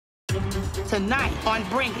tonight on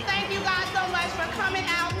Bring It. Thank you guys so much for coming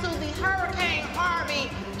out to the Hurricane Harvey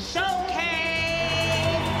Showcase.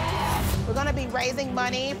 We're gonna be raising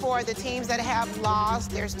money for the teams that have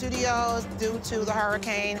lost their studios due to the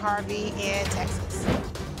Hurricane Harvey in Texas.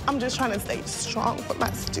 I'm just trying to stay strong for my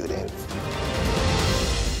students.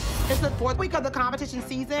 It's the 4th week of the competition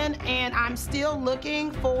season, and I'm still looking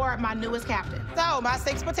for my newest captain. So, my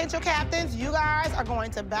 6 potential captains, you guys are going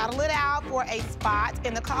to battle it out for a spot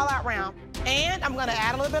in the call-out round. And I'm gonna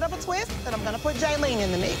add a little bit of a twist, and I'm gonna put Jaylene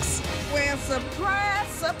in the mix. Well, surprise,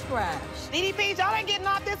 surprise. DDPs, y'all ain't getting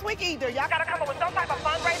off this week either. Y'all gotta come up with some type of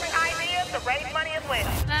fundraising ideas to raise money as well.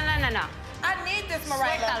 No. I need this,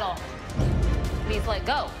 Mariah. Suéltalo. Means let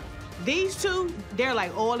go. These two, they're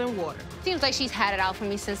like oil and water. Seems like she's had it out for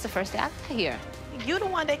me since the first day I got here. You the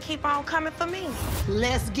one that keep on coming for me.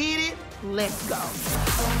 Let's get it, let's go.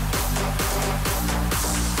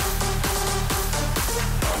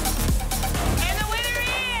 And the winner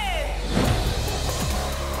is...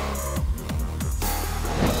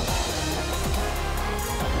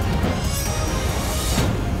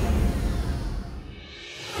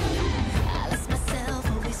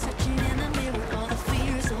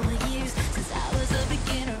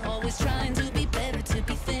 trying to be better, to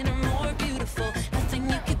be thinner, more beautiful. Nothing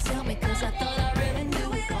you could tell me, cause I thought I really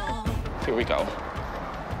knew it all. Here we go.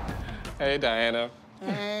 Hey, Diana.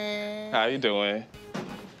 Hey. How you doing?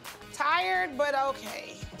 Tired, but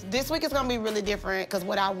okay. This week is gonna be really different because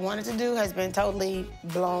what I wanted to do has been totally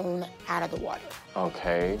blown out of the water.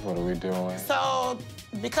 Okay, what are we doing? So,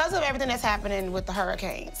 because of everything that's happening with the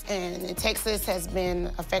hurricanes, and Texas has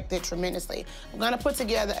been affected tremendously, I'm gonna put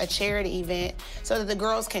together a charity event so that the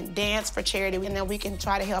girls can dance for charity, and then we can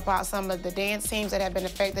try to help out some of the dance teams that have been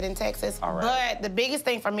affected in Texas. All right. But the biggest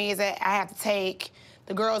thing for me is that I have to take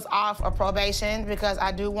the girls off of probation because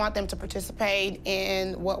I do want them to participate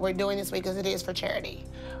in what we're doing this week because it is for charity.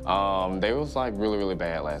 They was like really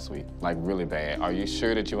bad last week, like really bad. Are you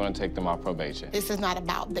sure that you want to take them off probation? This is not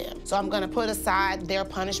about them. So I'm gonna put aside their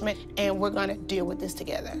punishment and we're gonna deal with this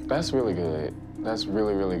together. That's really good. That's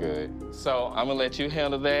really good. So I'm gonna let you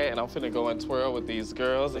handle that, and I'm finna go and twirl with these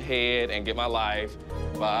girls ahead and get my life.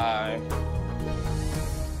 Bye.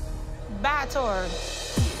 Bye, Tor.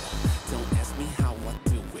 Don't ask me how I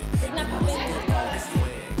do it.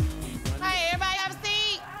 Hey, everybody have a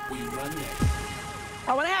seat.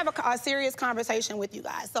 I want to have a serious conversation with you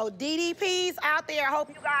guys. So DDPs out there, I hope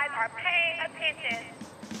you guys are paying attention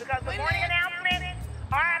because the morning announcements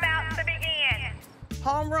are about to begin.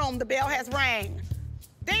 Homeroom, the bell has rang.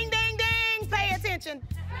 Ding, ding, ding, pay attention.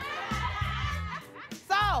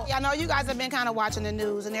 So, I know you guys have been kind of watching the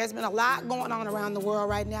news, and there's been a lot going on around the world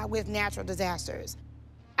right now with natural disasters.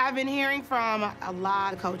 I've been hearing from a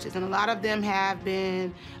lot of coaches, and a lot of them have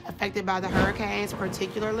been affected by the hurricanes,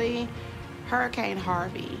 particularly Hurricane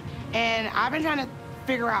Harvey. And I've been trying to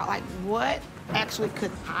figure out, like, what actually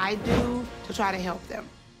could I do to try to help them?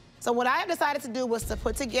 So what I have decided to do was to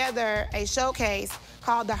put together a showcase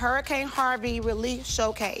called the Hurricane Harvey Relief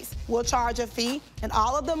Showcase. We'll charge a fee, and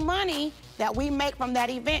all of the money that we make from that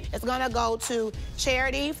event is gonna go to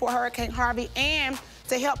charity for Hurricane Harvey and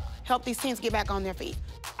to help these teams get back on their feet.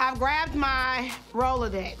 I've grabbed my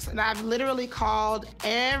Rolodex, and I've literally called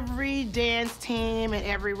every dance team and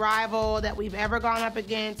every rival that we've ever gone up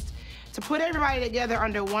against to put everybody together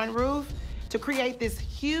under one roof to create this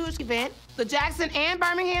huge event. The Jackson and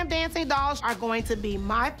Birmingham Dancing Dolls are going to be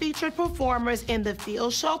my featured performers in the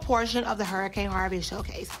field show portion of the Hurricane Harvey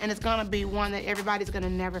Showcase, and it's gonna be one that everybody's gonna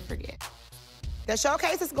never forget. The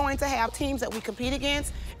showcase is going to have teams that we compete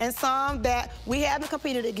against and some that we haven't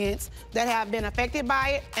competed against that have been affected by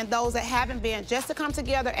it, and those that haven't been, just to come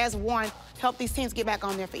together as one, help these teams get back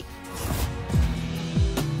on their feet.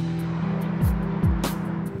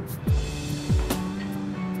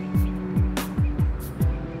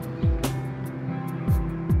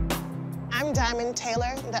 I'm Diamond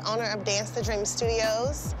Taylor, the owner of Dance the Dream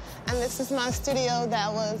Studios, and this is my studio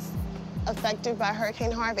that was affected by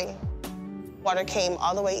Hurricane Harvey. Water came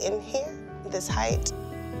all the way in here, this height.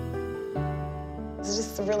 It's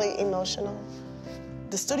just really emotional.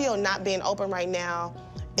 The studio not being open right now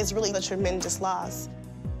is really a tremendous loss.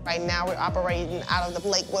 Right now, we're operating out of the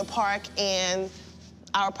Lakewood Park and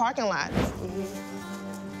our parking lot.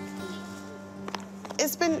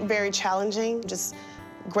 It's been very challenging, just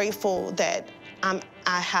grateful that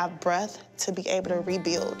I have breath to be able to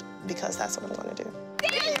rebuild, because that's what I'm gonna do.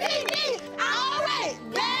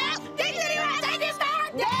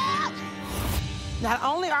 Not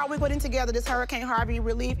only are we putting together this Hurricane Harvey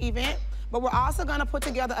relief event, But we're also gonna put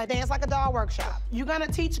together a Dance Like a Doll workshop. You're gonna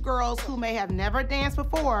teach girls who may have never danced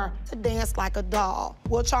before to dance like a doll.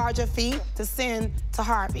 We'll charge a fee to send to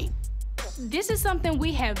Harvey. This is something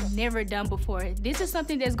we have never done before. This is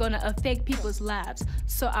something that's gonna affect people's lives.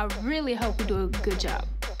 So I really hope we do a good job.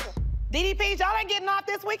 DDPs, y'all ain't getting off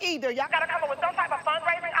this week either. Y'all Gotta come up with some type of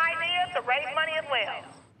fundraising idea to raise money as well.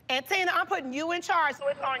 And Tina, I'm putting you in charge. So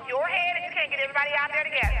it's on your head and you can't get everybody out there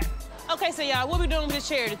together. Okay, so y'all, what we doing with this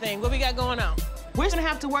charity thing? What we got going on? We're gonna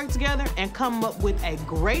have to work together and come up with a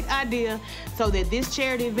great idea so that this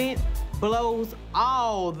charity event blows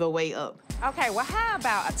all the way up. Okay, well, how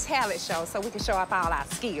about a talent show so we can show off all our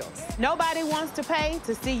skills? Nobody wants to pay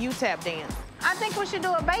to see you tap dance. I think we should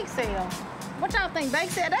do a bake sale. What y'all think? Bake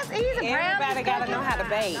sale? That's easy, Everybody gotta know how to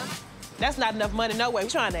bake. That's not enough money, no way. We're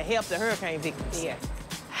trying to help the hurricane victims. Yeah.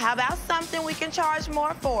 How about something we can charge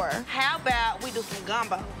more for? How about we do some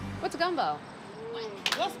gumbo? What's gumbo?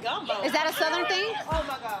 What's gumbo? Is that a Southern thing? Oh,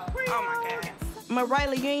 my God. Oh, my God.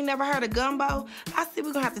 Marilla, you ain't never heard of gumbo? I see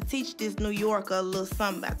we're gonna have to teach this New Yorker a little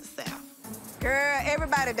something about the South. Girl,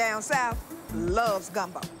 everybody down south loves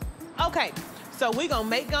gumbo. Okay, so we gonna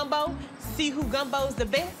make gumbo, see who gumbo's the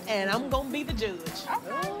best, and I'm gonna be the judge.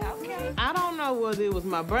 Okay. I don't know whether it was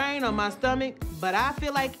my brain or my stomach, but I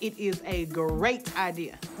feel like it is a great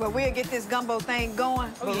idea. Well, we'll get this gumbo thing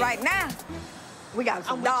going, but right now, we got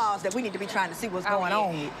some dolls that we need to be trying to see what's going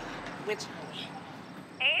on with. Which?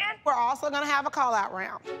 And we're also gonna have a call-out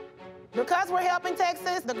round. Because we're helping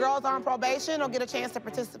Texas, the girls on probation will get a chance to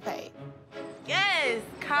participate. Yes,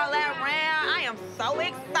 call out round. I am so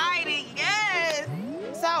excited, yes.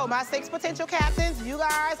 So, my 6 potential captains, you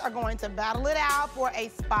guys are going to battle it out for a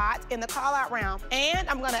spot in the call-out round. And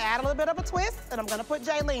I'm gonna add a little bit of a twist, and I'm gonna put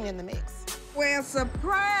Jaylene in the mix. Well,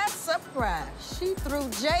 surprise, surprise. She threw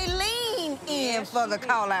Jaylene in for the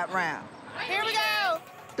call-out round. Here we go.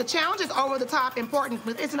 The challenge is over the top important,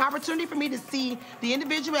 but it's an opportunity for me to see the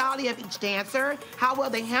individuality of each dancer, how well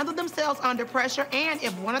they handle themselves under pressure, and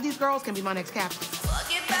if one of these girls can be my next captain.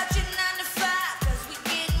 Forget about your 9 to 5, 'cause we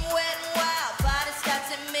getting wet and wild. Party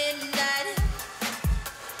starts at midnight.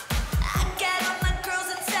 I got all my girls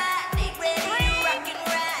inside, they ready to rock and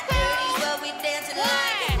ride. Dirty's what we dancing like.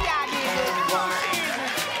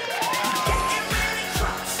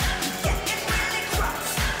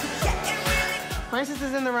 Princess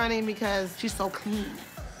is in the running because she's so clean.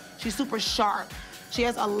 She's super sharp. She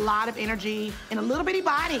has a lot of energy and a little bitty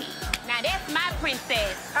body. Now that's my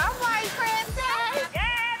princess. All right, princess.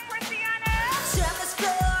 Yes, Coach Dianna. Turn this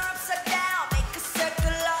floor upside down, make a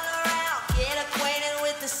circle all around. Get acquainted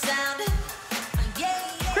with the sound.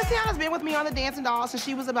 Christiana's been with me on the Dancing Dolls since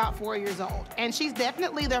she was about 4 years old. And she's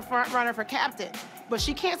definitely the front runner for captain. But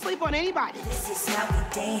she can't sleep on anybody. This is how we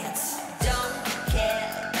dance. Don't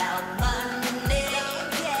care about money.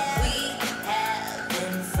 We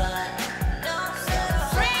having fun. No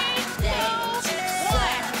Friday, Saturday.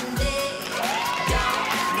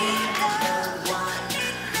 Don't need no one.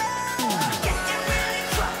 Getting really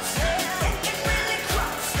close. Getting really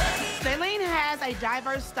close. Jaylene has a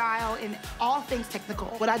diverse style in all things technical.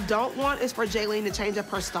 What I don't want is for Jaylene to change up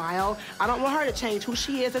her style. I don't want her to change who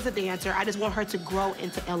she is as a dancer. I just want her to grow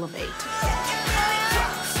and to elevate.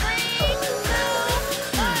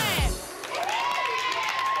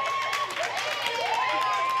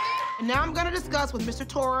 And now I'm gonna discuss with Mr.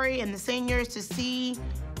 Torrey and the seniors to see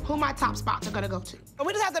who my top spots are gonna go to. But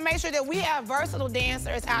we just have to make sure that we have versatile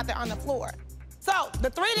dancers out there on the floor. So, the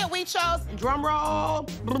 3 that we chose, drum roll,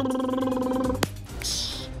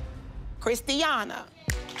 Christiana.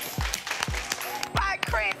 Bye,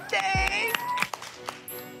 Christy.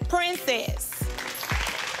 Princess.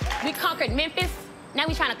 We conquered Memphis, now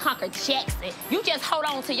we trying to conquer Jackson. You just hold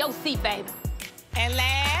on to your seat, baby. And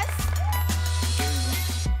last,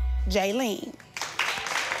 Jaylene.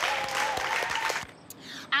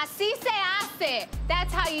 I see, say, I said.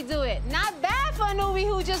 That's how you do it. Not bad for a newbie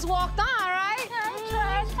who just walked on, right?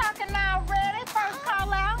 Trash talking now, ready? First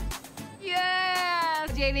call out. Yeah.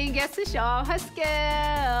 Jaylene gets to show off her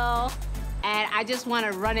skill. And I just want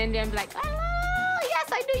to run in there and be like, oh, yes,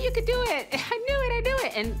 I knew you could do it. I knew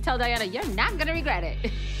it. And tell Diana, you're not going to regret it.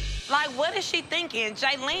 Like, what is she thinking?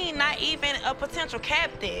 Jaylene not even a potential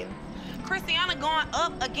captain. Christiana going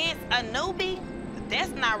up against a newbie?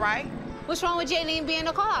 That's not right. What's wrong with Jaylene being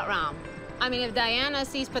a call-out round? I mean, if Diana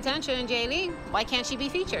sees potential in Jaylene, why can't she be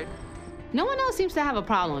featured? No one else seems to have a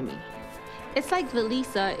problem with me. It's like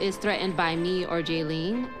Valisa is threatened by me or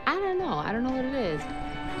Jaylene. I don't know what it is.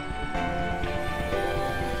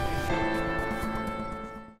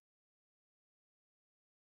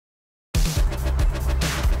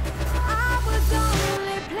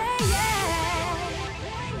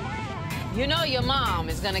 mom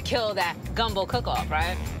is gonna kill that gumbo cook-off,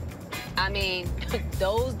 right? I mean,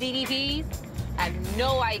 those DDPs had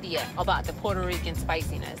no idea about the Puerto Rican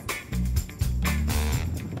spiciness.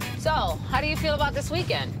 So, how do you feel about this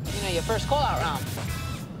weekend? You know, your first call-out round.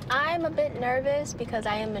 I'm a bit nervous because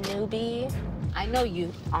I am a newbie. I know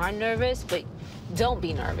you are nervous, but don't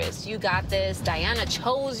be nervous. You got this. Dianna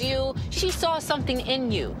chose you. She saw something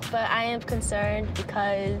in you. But I am concerned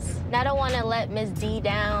because I don't want to let Miss D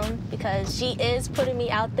down because she is putting me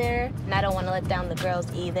out there, and I don't want to let down the girls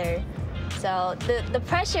either. So the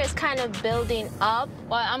pressure is kind of building up.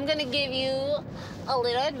 Well, I'm gonna give you a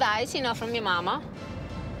little advice, you know, from your mama.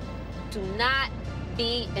 Do not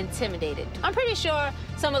be intimidated. I'm pretty sure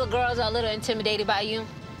some of the girls are a little intimidated by you.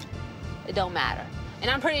 It don't matter. And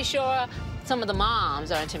I'm pretty sure some of the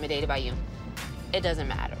moms are intimidated by you. It doesn't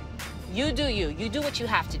matter. You do you. You do what you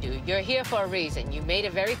have to do. You're here for a reason. You made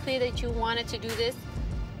it very clear that you wanted to do this,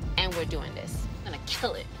 and we're doing this. I'm gonna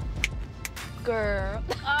kill it. Girl.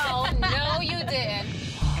 Oh, no, you didn't.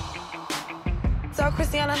 So,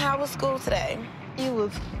 Christiana, how was school today? It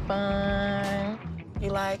was fun. You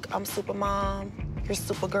like, I'm super mom, you're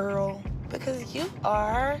super girl, because you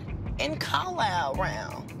are in call-out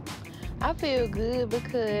round. I feel good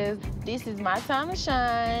because this is my time to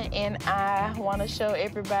shine, and I want to show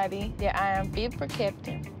everybody that I am fit for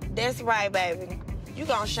captain. That's right, baby. You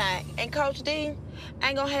gonna shine. And Coach D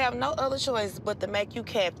ain't gonna have no other choice but to make you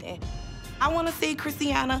captain. I want to see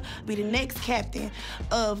Christiana be the next captain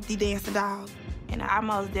of the Dancing Dolls. And I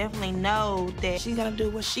most definitely know that she's gonna do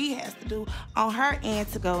what she has to do on her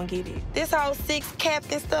end to go and get it. This whole 6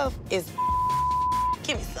 captain stuff is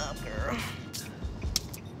give me some, girl.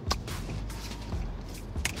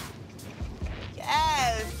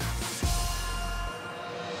 Yes.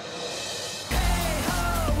 Hey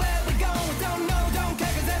ho, where we going? Don't know, don't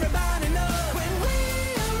care, 'cause everybody knows. When we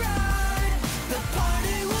arrive, the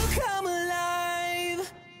party will come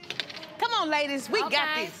alive. Come on, ladies, we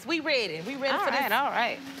got this. We ready. We ready for this. All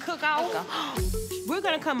right. Cook-off. We're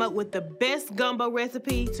gonna come up with the best gumbo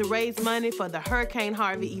recipe to raise money for the Hurricane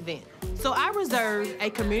Harvey event. So I reserved a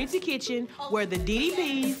community kitchen where the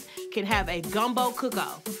DDPs can have a gumbo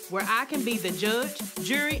cook-off, where I can be the judge,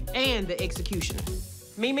 jury, and the executioner.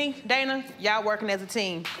 Mimi, Dana, y'all working as a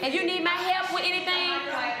team. If you need my help with anything,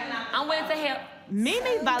 I'm willing to help.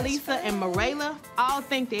 Mimi, Valisa, and Morela all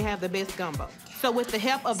think they have the best gumbo. So with the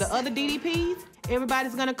help of the other DDPs,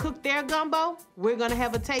 everybody's gonna cook their gumbo. We're gonna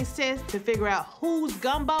have a taste test to figure out whose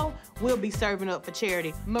gumbo we'll be serving up for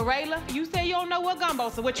charity. Morela, you say you don't know what gumbo,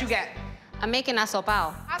 so what you got? I'm making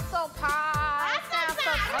asopao.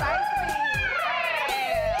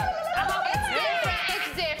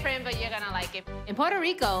 It's different, but you're gonna like it. In Puerto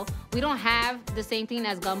Rico, we don't have the same thing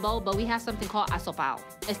as gumbo, but we have something called asopao.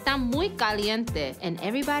 Está muy caliente, and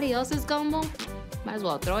everybody else's gumbo, might as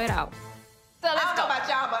well throw it out. So let's go. I don't know about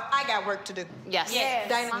y'all, but I got work to do. Yes.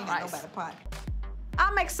 Dana needs to know about the pot.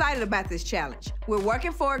 I'm excited about this challenge. We're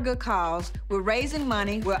working for a good cause. We're raising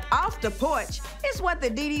money. We're off the porch. It's what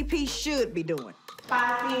the DDP should be doing.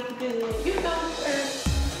 You know,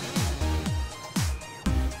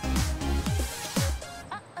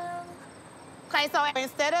 Okay, so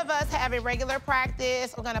instead of us having regular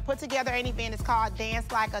practice, we're gonna put together an event. It's called Dance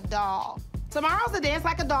Like a Doll. Tomorrow's the Dance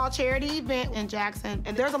Like a Doll charity event in Jackson,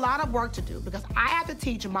 and there's a lot of work to do because I have to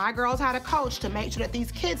teach my girls how to coach to make sure that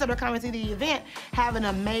these kids that are coming to the event have an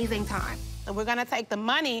amazing time. And we're gonna take the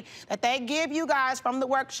money that they give you guys from the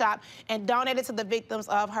workshop and donate it to the victims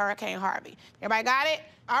of Hurricane Harvey. Everybody got it?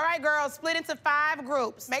 All right, girls, split into 5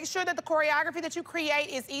 groups. Make sure that the choreography that you create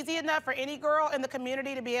is easy enough for any girl in the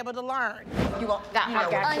community to be able to learn. You got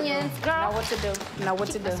onions, girl. Know what to do. Know what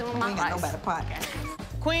to do. We ain't got no better pot.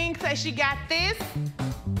 Queen says she got this.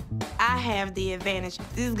 I have the advantage.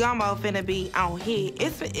 This gumbo finna be on hit.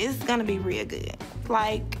 It's gonna be real good.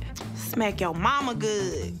 Like, smack your mama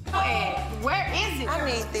good. Where is it? I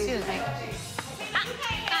need this. Excuse me.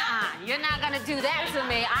 You're not gonna do that to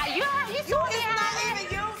me. You not even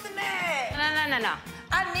using that. No.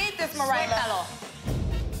 I need this, Morela.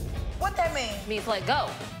 What that mean? Means let go.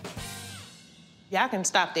 Y'all can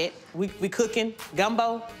stop that. We cooking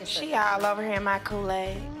gumbo. She all over here in my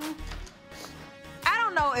Kool-Aid. I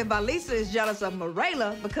don't know if Valisa is jealous of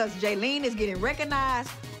Morela because Jaylene is getting recognized,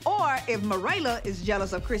 or if Morela is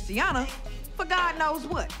jealous of Christiana for God knows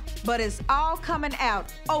what. But it's all coming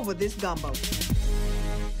out over this gumbo.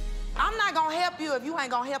 I'm not gonna help you if you ain't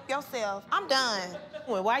gonna help yourself. I'm done.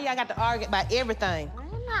 Well, why y'all got to argue about everything?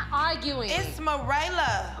 We're not arguing. It's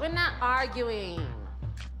Morela. We're not arguing.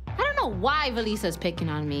 I don't know why Valisa's picking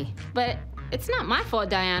on me, but it's not my fault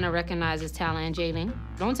Dianna recognizes talent in Jaylene.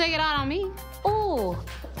 Don't take it out on me. Ooh,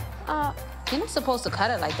 You're not supposed to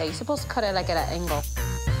cut it like that. You're supposed to cut it like at an angle.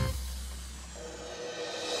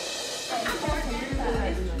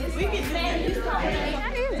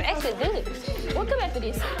 That is actually good. We'll come after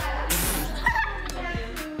this.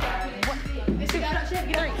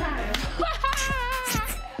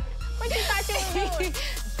 What you thought you were doing?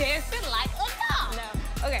 Dancing like a dog.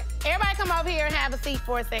 No. Okay, everybody come over here and have a seat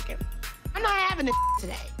for a second. I'm not having this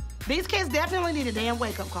today. These kids definitely need a damn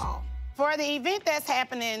wake-up call. For the event that's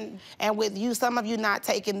happening, and with you, some of you not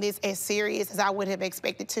taking this as serious as I would have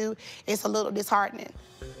expected to, it's a little disheartening.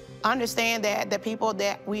 Understand that the people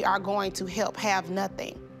that we are going to help have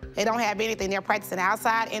nothing. They don't have anything. They're practicing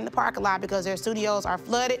outside in the parking lot because their studios are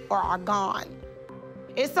flooded or are gone.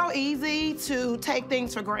 It's so easy to take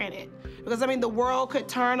things for granted because, I mean, the world could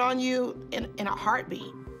turn on you in a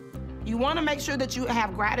heartbeat. You want to make sure that you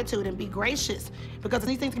have gratitude and be gracious because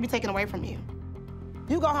these things can be taken away from you.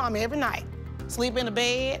 You go home every night, sleep in the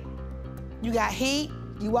bed, you got heat,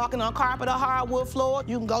 you walking on carpet or hardwood floor,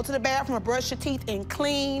 you can go to the bathroom and brush your teeth in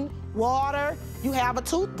clean water, you have a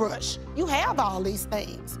toothbrush. You have all these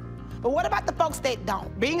things. But what about the folks that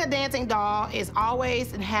don't? Being a dancing doll is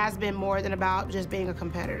always and has been more than about just being a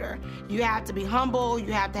competitor. You have to be humble,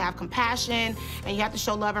 you have to have compassion, and you have to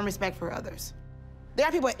show love and respect for others. There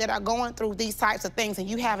are people that are going through these types of things, and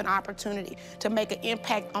you have an opportunity to make an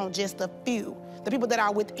impact on just a few. The people that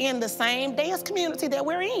are within the same dance community that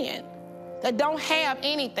we're in, that don't have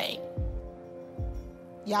anything.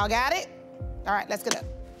 Y'all got it? All right, let's get up.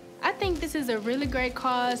 I think this is a really great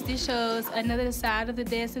cause. This shows another side of the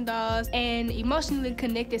dancing dolls and emotionally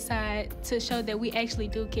connected side to show that we actually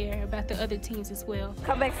do care about the other teams as well.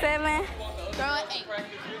 Come back 7. Girl, 8.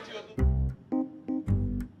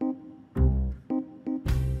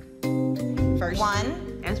 First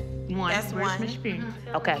 1. That's 1. That's 1. Experience.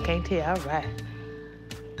 Okay, I can't tell. All right.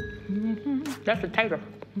 That's a tater.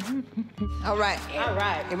 All right. All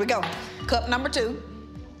right. Here we go. Cup number 2.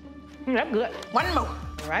 That's good. One more.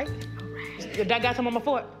 All right. I got some on my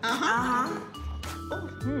fork.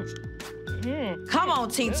 Come on,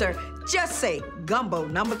 teacher. Just say gumbo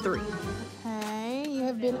number 3. Okay, you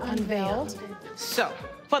have been unveiled. So,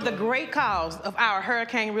 for the great cause of our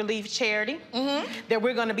hurricane relief charity, that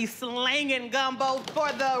we're gonna be slanging gumbo for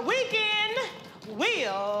the weekend,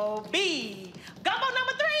 will be gumbo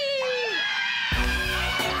number 3.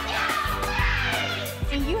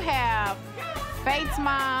 And you have Faith's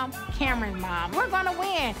mom, Cameron's mom. We're gonna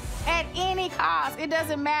win at any cost. It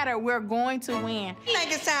doesn't matter, we're going to win. I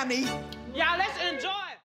think it's time to eat. Y'all, let's enjoy.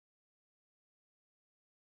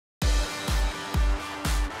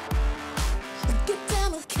 Get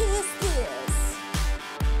down and kiss this.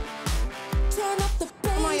 Turn up the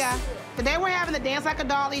bass. Come on, y'all. Today we're having the Dance Like a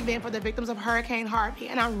Doll event for the victims of Hurricane Harvey,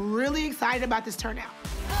 and I'm really excited about this turnout.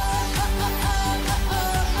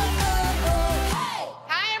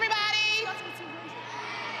 Hi, everybody.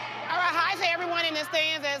 All right, hi to everyone in the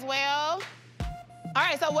stands as well. All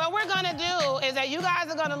right, so what we're gonna do is that you guys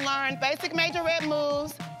are gonna learn basic majorette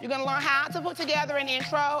moves. You're gonna learn how to put together an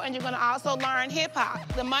intro, and you're gonna also learn hip hop.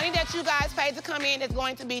 The money that you guys paid to come in is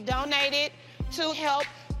going to be donated to help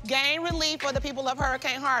gain relief for the people of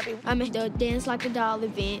Hurricane Harvey. I'm at the Dance Like a Doll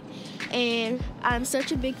event, and I'm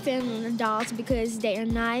such a big fan of the dolls because they are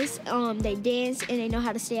nice, they dance, and they know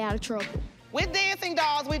how to stay out of trouble. With dancing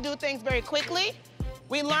dolls, we do things very quickly,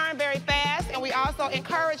 we learn very fast, and we also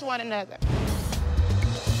encourage one another.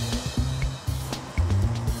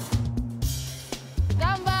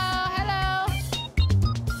 Gumbo, hello.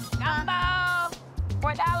 Gumbo,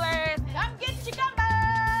 $4. Come get your gumbo.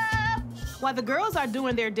 While the girls are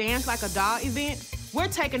doing their Dance Like a Doll event, we're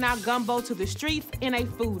taking our gumbo to the streets in a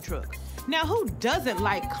food truck. Now, who doesn't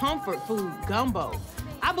like comfort food gumbo?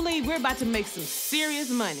 I believe we're about to make some serious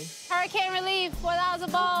money. Hurricane relief, $4 a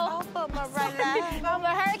bowl. Gumbo,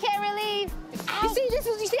 hurricane relief. You see, this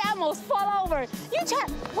is, you see, I almost fall over. You try,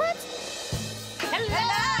 what?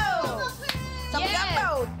 Hello. Some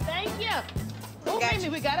gumbo. Thank you. Oh, baby,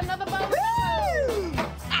 we got another bowl.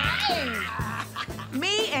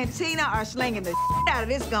 Me and Tina are slinging the out of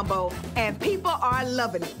this gumbo, and people are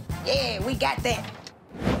loving it. Yeah, we got that.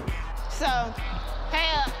 So, pay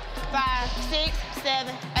up, 5, 6,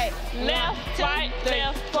 7, 8. Left, right,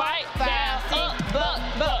 left, right, down, up,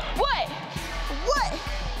 buck. What? What?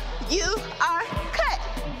 You are cut.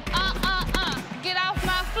 Get off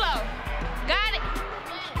my floor. Got it?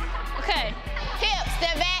 Okay. Hip,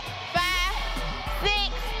 step back, 5,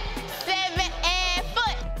 6, 7, and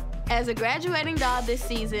foot. As a graduating doll this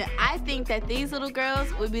season, I think that these little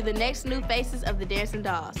girls would be the next new faces of the dancing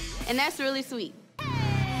dolls. And that's really sweet.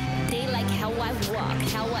 They like how I walk,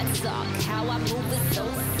 how I talk, how I move is so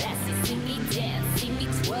sassy. See me dance, see me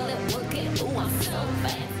twirl it, work it, ooh, I'm so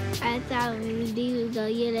fast. I thought Miss D was gonna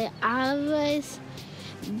yell at all of us,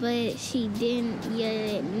 but she didn't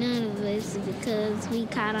yell at none of us because we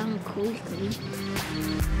caught on quickly.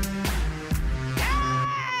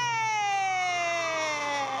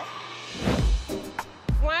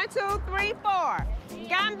 One, two, three, four.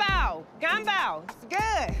 Gumbo, gumbo, it's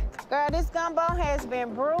good. Girl, this gumbo has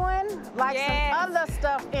been brewing like some other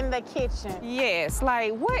stuff in the kitchen. Yes,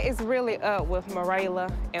 like what is really up with Marayla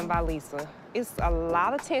and Valisa? It's a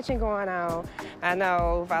lot of tension going on. I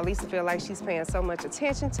know Valisa feel like she's paying so much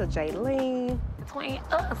attention to Jaylene. Between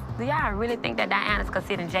us, do y'all really think that Diana's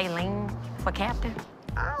considering Jaylene for captain?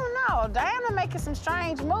 I don't know. Diana making some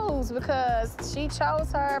strange moves because she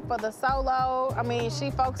chose her for the solo. I mean,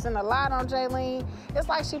 she focusing a lot on Jaylene. It's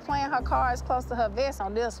like she playing her cards close to her vest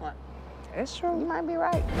on this one. It's true. You might be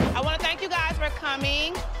right. I want to thank you guys for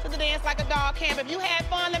coming to the Dance Like a Dog camp. If you had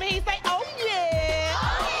fun, let me hear you say, oh yeah.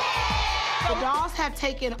 Oh yeah. The dolls have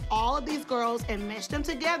taken all of these girls and meshed them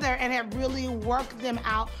together and have really worked them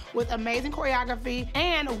out with amazing choreography,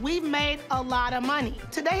 and we've made a lot of money.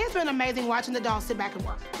 Today has been amazing watching the dolls sit back and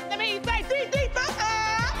work. Let me hear you say, dee All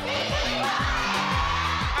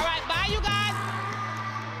right, bye, you guys.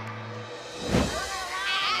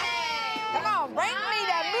 Come on, bring me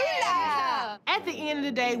that moolah. At the end of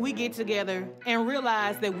the day, we get together and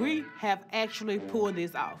realize that we have actually pulled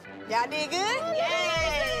this off. Y'all did good? Yeah.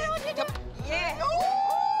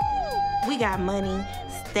 We got money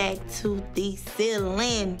stacked to the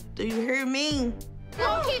ceiling. Do you hear me? You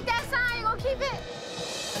gonna keep that sign? You gonna keep it?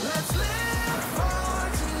 Let's live for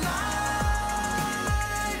tonight.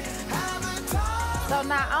 So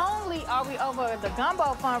not only are we over the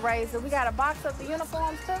gumbo fundraiser, we got to box up the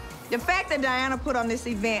uniforms too? The fact that Diana put on this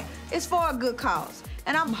event is for a good cause.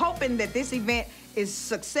 And I'm hoping that this event is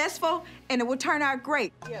successful and it will turn out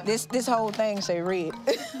great. Yeah. This whole thing say red.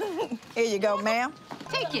 Here you go, ma'am.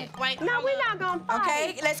 Take it. Wait, No, we're not gonna fight.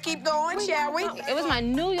 Okay, let's keep going, shall we? It was my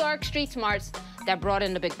New York street smarts that brought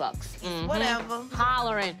in the big bucks. Whatever.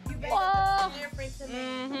 Hollering. Whoa.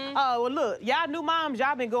 Oh, well, look, y'all new moms,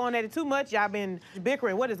 y'all been going at it too much. Y'all been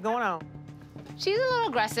bickering. What is going on? She's a little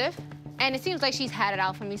aggressive, and it seems like she's had it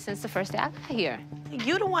out for me since the first day I got here.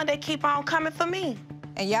 You the one that keep on coming for me.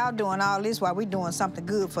 And y'all doing all this while we doing something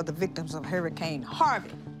good for the victims of Hurricane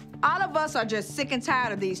Harvey. All of us are just sick and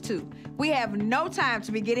tired of these two. We have no time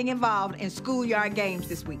to be getting involved in schoolyard games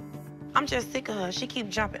this week. I'm just sick of her. She keep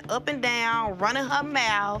jumping up and down, running her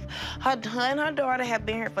mouth. Her and her daughter have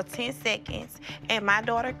been here for 10 seconds, and my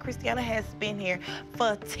daughter, Christiana, has been here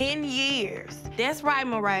for 10 years. That's right,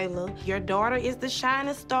 Marayla. Your daughter is the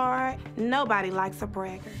shining star. Nobody likes a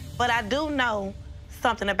bragger. But I do know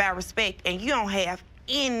something about respect, and you don't have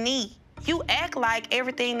any. You act like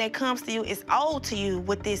everything that comes to you is owed to you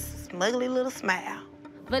with this smugly little smile.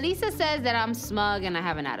 Valisa says that I'm smug and I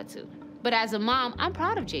have an attitude. But as a mom, I'm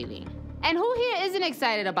proud of Jaylene. And who here isn't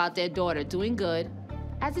excited about their daughter doing good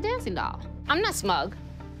as a dancing doll? I'm not smug.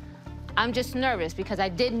 I'm just nervous because I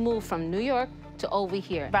did move from New York to over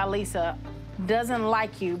here. Valisa doesn't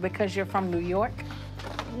like you because you're from New York?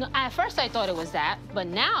 No, at first I thought it was that, but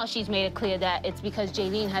now she's made it clear that it's because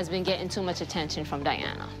Jaylene has been getting too much attention from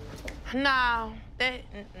Diana. No,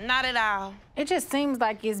 not at all. It just seems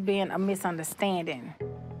like it's been a misunderstanding.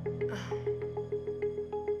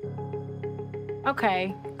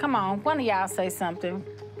 Okay, come on, one of y'all say something.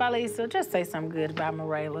 Valisa, just say something good about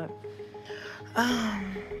Marayla.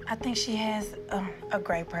 I think she has a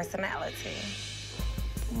great personality.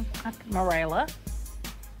 Marayla?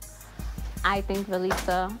 I think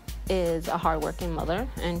Valisa is a hardworking mother,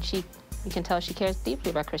 and you can tell she cares deeply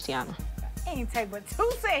about Christiana. Ain't take but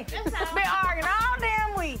 2 seconds. Been arguing all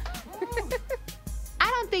damn week. I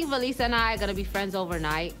don't think Valisa and I are gonna be friends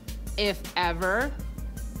overnight, if ever,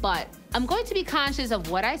 but I'm going to be conscious of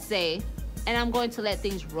what I say, and I'm going to let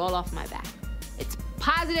things roll off my back. It's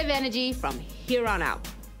positive energy from here on out.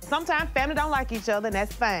 Sometimes family don't like each other, and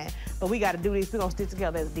that's fine. But we got to do this. We're going to stick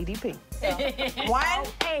together as DDP. 1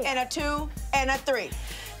 and a 2 and a 3.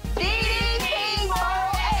 DDP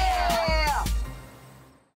forever!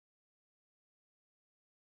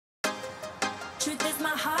 Truth is my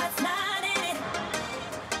heart's not in it.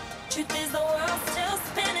 Truth is the world still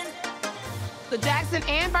spinning. The Jackson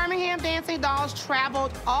and Birmingham dancing dolls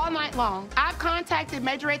traveled all night long. I've contacted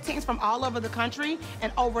majorette teams from all over the country,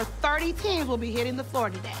 and over 30 teams will be hitting the floor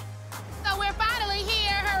today. So we're finally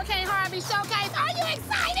here, Hurricane Harvey Showcase. Are you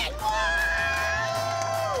excited?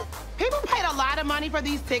 Woo! People paid a lot of money for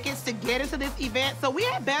these tickets to get into this event, so we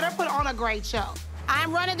had better put on a great show.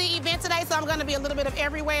 I'm running the event today, so I'm gonna be a little bit of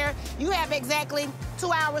everywhere. You have exactly 2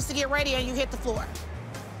 hours to get ready and you hit the floor.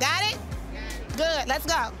 Got it? Good, let's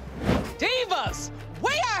go. Divas,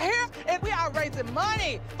 we are here and we are raising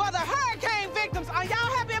money for the hurricane victims. Are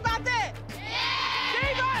y'all happy about that? Yeah!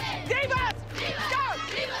 Divas! Divas! Go!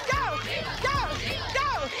 Go! Go! Go!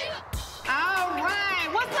 All right,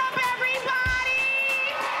 what's up, everybody?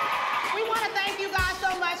 We want to thank you guys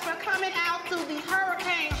so much for coming out to the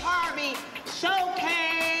Hurricane Harvey Showcase.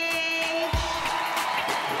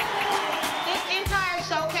 This entire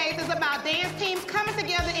showcase is about dance teams coming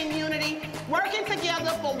together in unity, working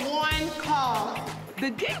together for one cause.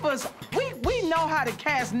 The Divas, we know how to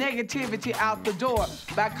cast negativity out the door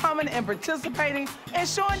by coming and participating and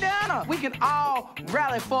showing Dianna we can all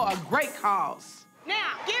rally for a great cause.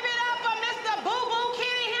 Now, give it up for Mr. Boo Boo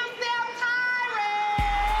Kitty himself, Tyree.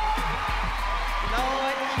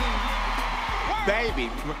 Lord Baby,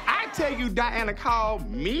 when I tell you Dianna called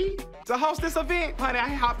me to host this event, honey, I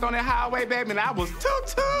hopped on that highway, baby, and I was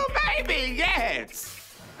baby,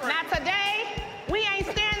 yes. Now today, we ain't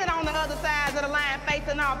standing on the other sides of the line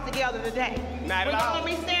facing off together today. Not at We're all.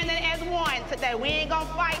 gonna be standing as one today. We ain't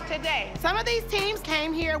gonna fight today. Some of these teams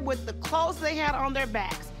came here with the clothes they had on their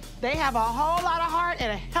backs. They have a whole lot of heart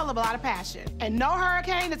and a hell of a lot of passion. And no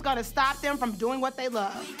hurricane is gonna stop them from doing what they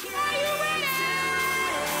love.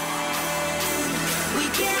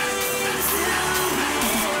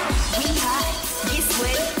 We hot, get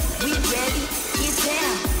sweaty, we ready, get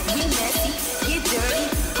down, we messy, get dirty,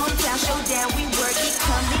 hometown showdown, we work it,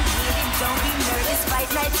 come and get it, don't be nervous, fight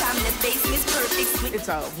nighttime, the basement's perfect. It's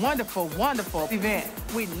a wonderful, wonderful event.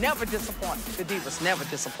 We never disappoint. The Divas never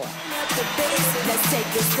disappoint. Let's take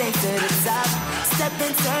this thing to the top, step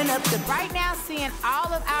and turn up the... Right now, seeing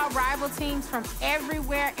all of our rival teams from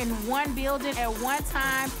everywhere in one building at one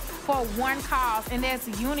time for one cause, and that's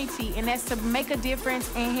unity, and that's to make a difference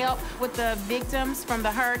and help with the victims from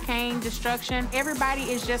the hurricane destruction. Everybody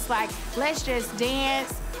is just like, let's just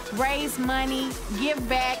dance, raise money, give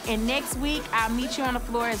back, and next week, I'll meet you on the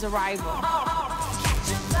floor as a rival.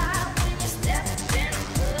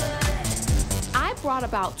 I brought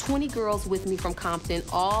about 20 girls with me from Compton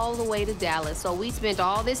all the way to Dallas, so we spent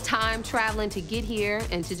all this time traveling to get here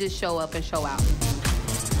and to just show up and show out.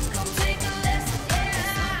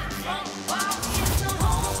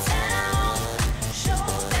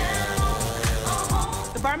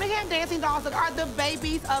 Birmingham Dancing Dolls are the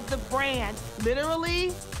babies of the brand.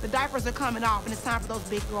 Literally, the diapers are coming off, and it's time for those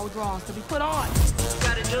big girl draws to be put on.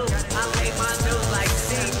 Gotta do, I lay my dues like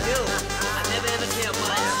she do. I never ever tell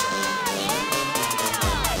my...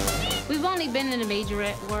 We've only been in the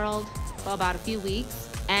majorette world for about a few weeks,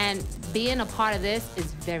 and being a part of this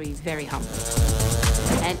is very, very humbling.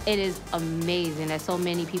 And it is amazing that so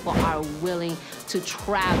many people are willing to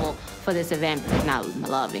travel for this event. And I'm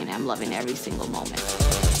loving every single moment.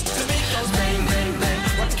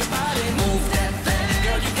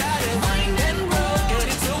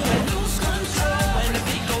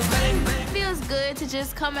 It feels good to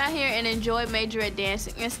just come out here and enjoy majorette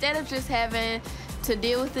dancing instead of just having to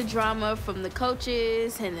deal with the drama from the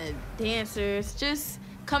coaches and the dancers. Just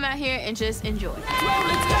come out here and just enjoy.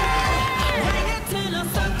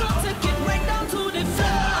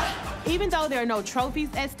 Even though there are no trophies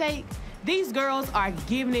at stake, these girls are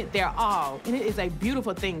giving it their all, and it is a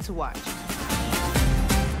beautiful thing to watch.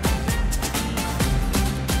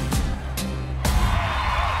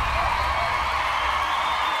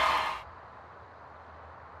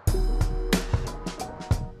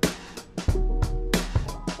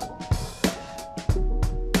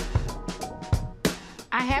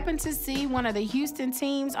 I happened to see one of the Houston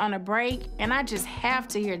teams on a break, and I just have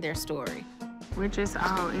to hear their story. We're just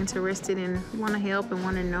all interested and want to help and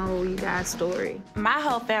want to know you guys' story. My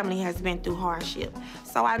whole family has been through hardship,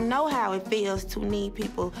 so I know how it feels to need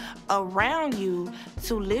people around you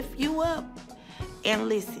to lift you up and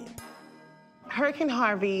listen. Hurricane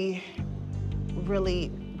Harvey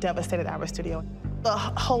really devastated our studio. The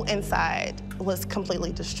whole inside was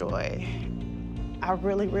completely destroyed. I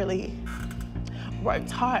really, really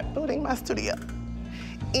worked hard building my studio.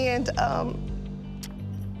 And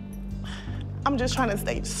I'm just trying to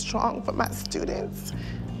stay strong for my students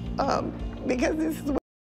because this is what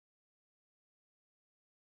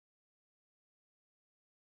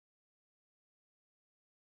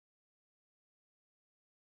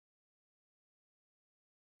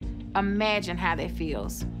Imagine how that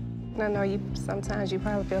feels. I know sometimes you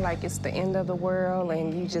probably feel like it's the end of the world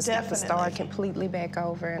and you just have to start completely back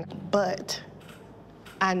over. But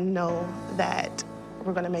I know that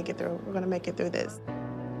we're gonna make it through. We're gonna make it through this.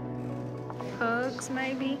 Hugs,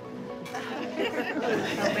 maybe?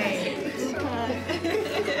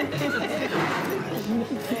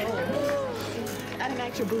 I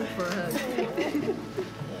knocked your boot for a hug.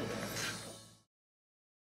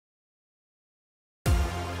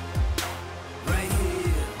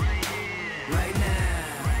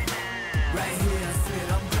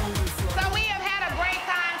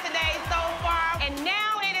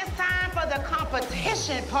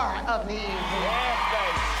 Competition part of the evening.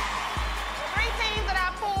 Three teams that I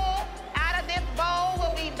pulled out of this bowl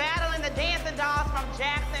will be battling the dancing dolls from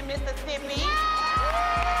Jackson, Mississippi.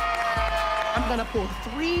 I'm gonna pull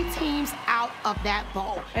 3 teams out of that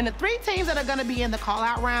bowl. And the 3 teams that are gonna be in the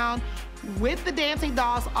call-out round with the dancing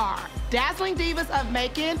dolls are Dazzling Divas of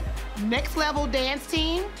Macon, Next Level Dance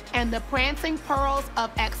Team, and the Prancing Pearls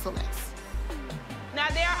of Excellence. Now,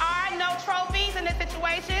 there are no trophies in this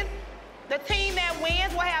situation. The team that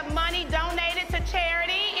wins will have money donated to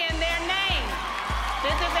charity in their name.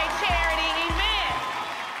 This is a charity event.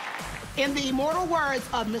 In the immortal words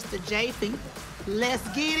of Mr. J. Feet, let's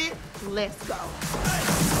get it, let's go.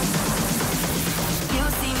 You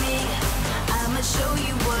see me, I'ma show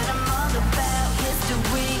you what I'm all about.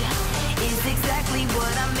 History is exactly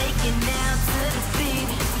what I'm making now to the feet.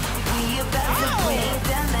 We about to bring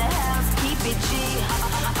down the house, keep it G.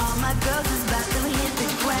 All my girls is about to hit the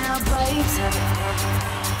ground, babes.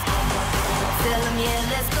 Tell them, yeah,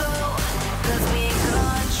 let's go, cause we in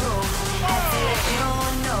control. Have to let you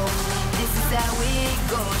know, this is how it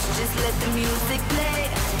goes. Just let the music play,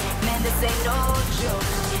 man, this ain't no joke.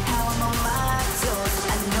 How I'm on my toes,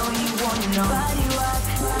 I know you wanna know. Body rock,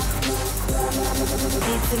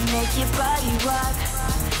 need to make your body rock.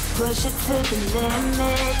 Push it to the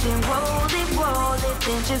limit, then roll it,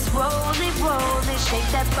 then just roll it. Shake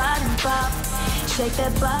that bottom pop, shake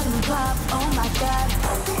that bottom pop, oh my God.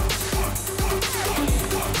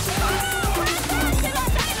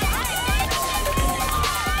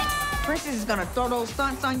 Princess is gonna throw those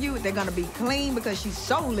stunts on you. They're gonna be clean because she's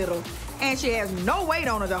so little, and she has no weight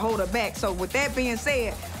on her to hold her back. So with that being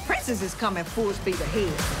said, Princess is coming full speed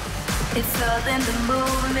ahead. It's all in the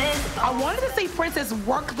movement. I wanted to see Princess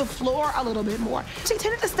work the floor a little bit more. She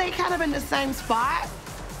tended to stay kind of in the same spot.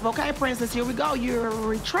 Okay, Princess, here we go. You're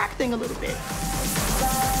retracting a little bit.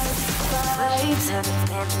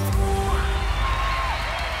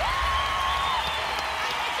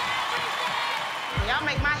 Y'all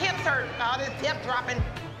make my hips hurt, all this hip dropping.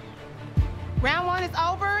 Round 1 is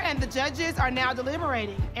over, and the judges are now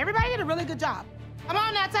deliberating. Everybody did a really good job. Come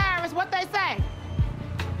on now, Tyrus, what they say?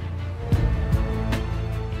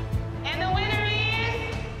 And the winner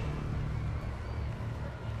is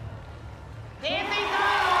Dancing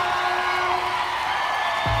Dolls.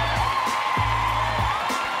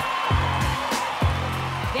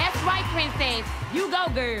 That's right, Princess. You go,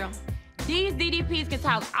 girl. These DDPs can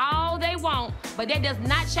talk all they want, but that does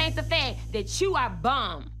not change the fact that you are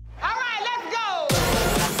bum. All right, let's go.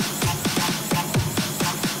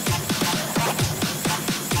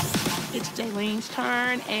 It's Jaylene's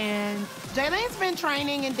turn, and Jaylene's been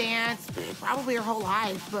training in dance probably her whole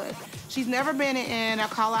life, but she's never been in a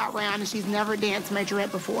call-out round, and she's never danced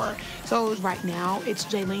majorette before. So right now, it's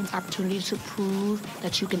Jaylene's opportunity to prove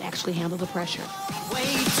that you can actually handle the pressure. Way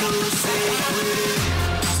too sacred.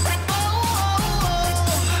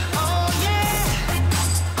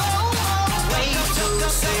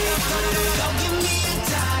 Don't give me a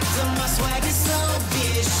doctor, my swag is so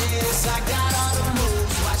vicious. I got all the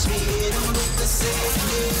moves, watch me hit 'em with the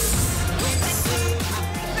sickness.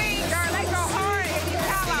 See, girl, they go hard in these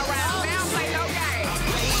call-out rounds. They don't play no game.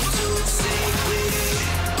 Way too sick with it.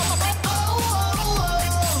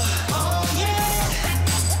 Oh, yeah.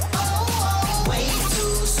 Oh, way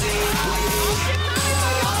too sick with it.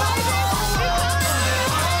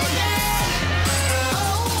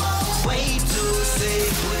 Way too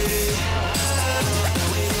sick with it.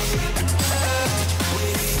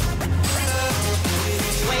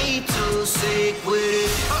 Way too sick with it.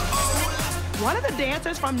 One of the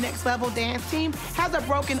dancers from Next Level Dance Team has a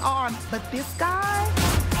broken arm, but this guy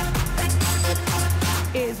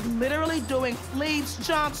is literally doing leaps,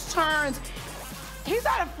 jumps, turns. He's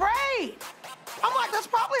not afraid. I'm like, that's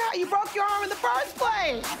probably how you broke your arm in the first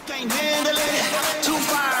place. Can't handle it, too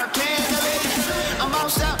far, can't handle it. I'm all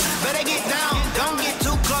up, better get down. Don't get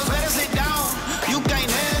too close, better sit down. You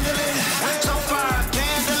can't handle it, so far,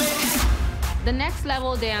 can't handle it. The Next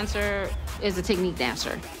Level dancer is a technique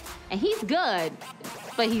dancer. And he's good,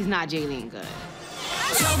 but he's not Jaylene good.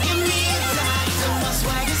 So give me a doctor, my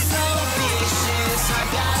swag is so vicious. I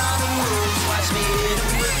got all the moves, watch me hit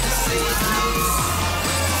 'em with the sickness.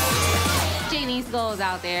 Jaylene goes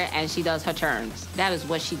out there and she does her turns. That is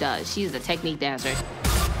what she does. She's a technique dancer.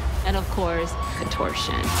 and of course,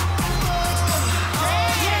 contortion.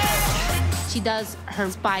 She does her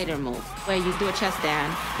spider move, where you do a chest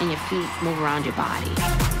down and your feet move around your body.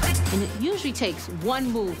 And it usually takes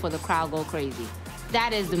one move for the crowd go crazy.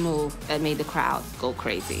 That is the move that made the crowd go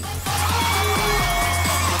crazy.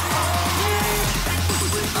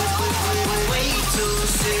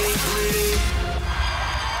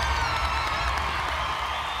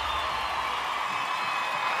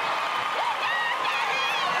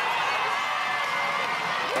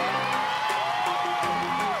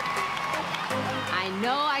 I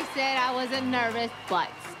know I said I wasn't nervous, but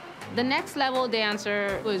the next level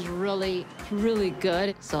dancer was really, really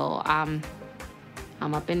good. So I'm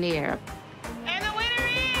up in the air. And the winner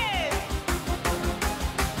is...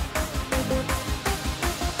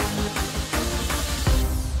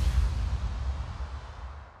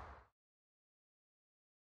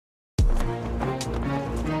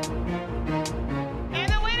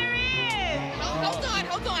 And the winner is...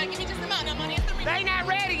 Hold on. Give me just a moment. I'm on Instagram. They not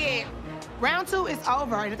ready yet. Round 2 is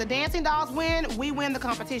over, and if the dancing dolls win, we win the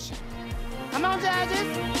competition. Come on, judges.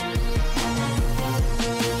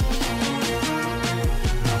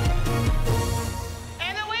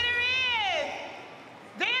 And the winner is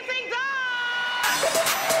Dancing Dolls!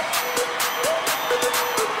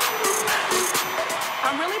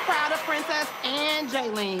 I'm really proud of Princess and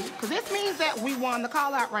Jaylene, because this means that we won the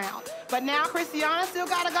call-out round. But now Christiana still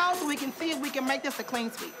gotta go, so we can see if we can make this a clean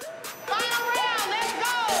sweep. Final round, let's go!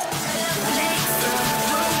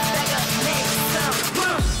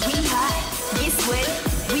 We hot, get sweaty,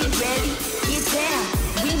 we ready, get down.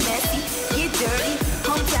 We messy, get dirty,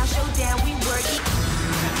 hometown showdown, we work it.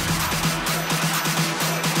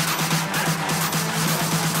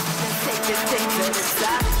 Take this thing to the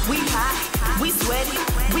side. We hot, we sweaty,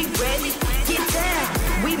 we ready, get down.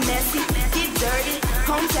 We messy, get dirty,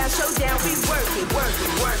 hometown showdown, we work it, work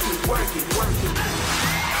it, work it, work it, work it.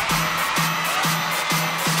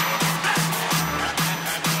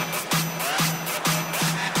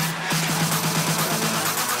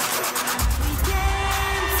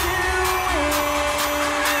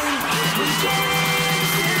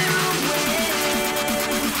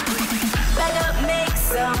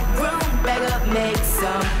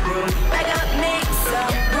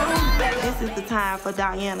 This is the time for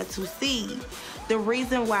Dianna to see the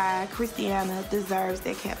reason why Christiana deserves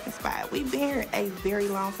that captain spot. We've been here a very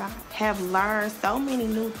long time, have learned so many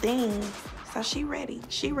new things, so she ready.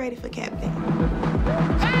 She ready for captain.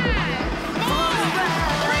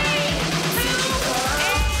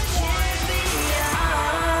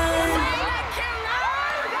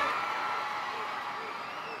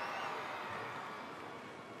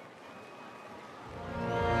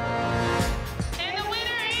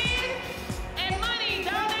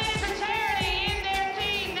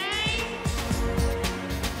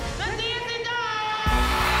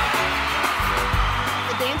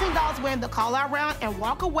 Win the call-out round and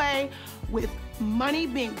walk away with money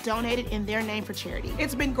being donated in their name for charity.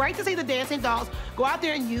 It's been great to see the dancing dolls go out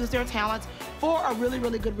there and use their talents for a really,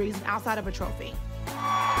 really good reason outside of a trophy.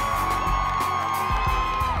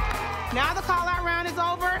 Now the call-out round is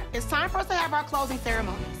over, it's time for us to have our closing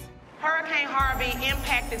ceremonies. Hurricane Harvey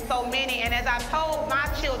impacted so many, and as I've told my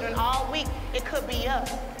children all week, it could be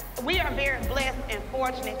us. We are very blessed and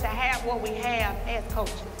fortunate to have what we have as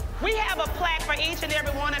coaches. We have a plaque for each and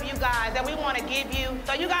every one of you guys that we want to give you.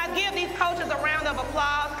 So you guys give these coaches a round of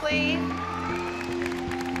applause, please.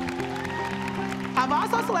 I've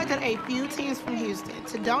also selected a few teams from Houston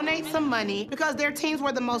to donate some money because their teams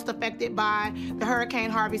were the most affected by the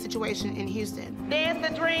Hurricane Harvey situation in Houston. Dance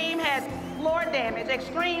the Dream had floor damage,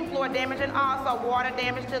 extreme floor damage, and also water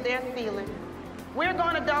damage to their ceiling. We're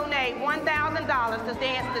going to donate $1,000 to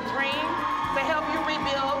Dance the Dream to help you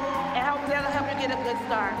rebuild and that'll help you get a good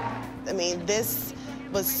start. I mean, this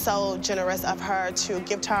was so generous of her to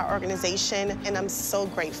give to our organization, and I'm so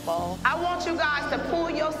grateful. I want you guys to pull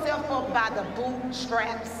yourself up by the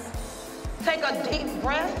bootstraps. Take a deep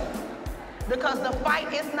breath, because the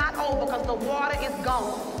fight is not over, because the water is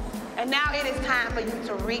gone. And now it is time for you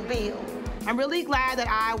to rebuild. I'm really glad that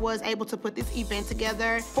I was able to put this event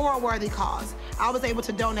together for a worthy cause. I was able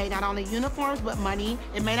to donate not only uniforms, but money.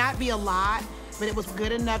 It may not be a lot, but it was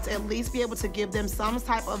good enough to at least be able to give them some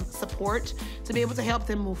type of support to be able to help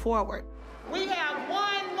them move forward. We have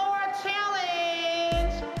one more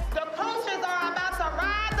challenge. The coaches are about to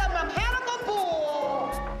ride the mechanical bull.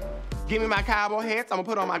 Give me my cowboy hats, I'm gonna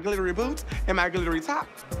put on my glittery boots and my glittery top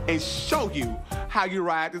and show you how you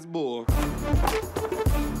ride this bull. So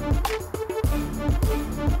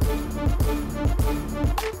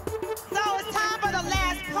it's time for the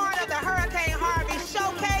last part of the Hurricane Harvey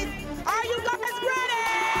showcase. Are you guys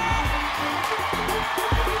ready?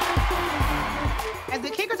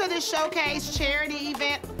 this charity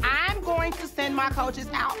event, I'm going to send my coaches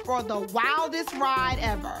out for the wildest ride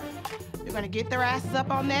ever. They're gonna get their asses up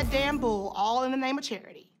on that damn bull, all in the name of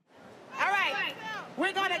charity. All right,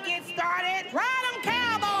 we're gonna get started. Ride 'em,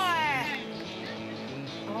 cowboy!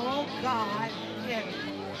 Oh, God. Yeah.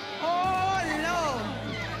 Oh, Lord.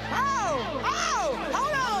 Oh,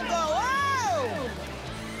 hold on, girl, whoa!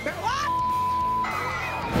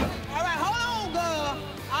 All right, hold on, girl.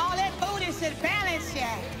 All that booty should balance ya.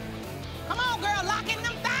 Come on, girl, lock in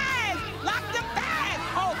them thighs. Lock them thighs.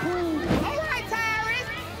 Oh, cool. All right, Tyrus.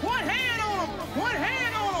 One hand on them. One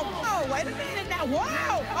hand on them. Oh, wait a minute now.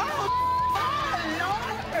 Whoa. Oh,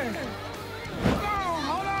 Lord.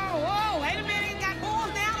 Hold on. Whoa, wait a minute. Got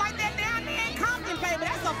bulls down like that down there in Compton, baby.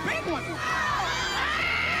 That's a big one.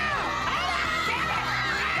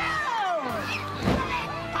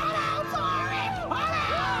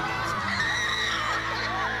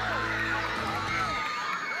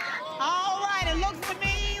 All right, it looks to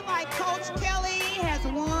me like Coach Kelly has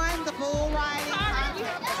won the bull riding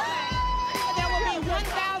contest. There will be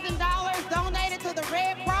 $1,000 donated to the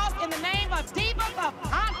Red Cross in the name of Divas of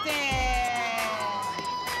Compton.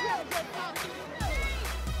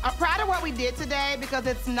 I'm proud of what we did today because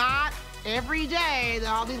it's not every day that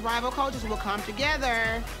all these rival coaches will come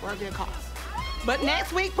together for a good cause. But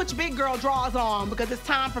next week, put your big girl drawers on because it's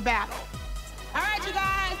time for battle. All right, you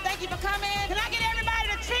guys, thank you for coming. Can I get everybody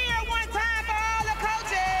to cheer one time?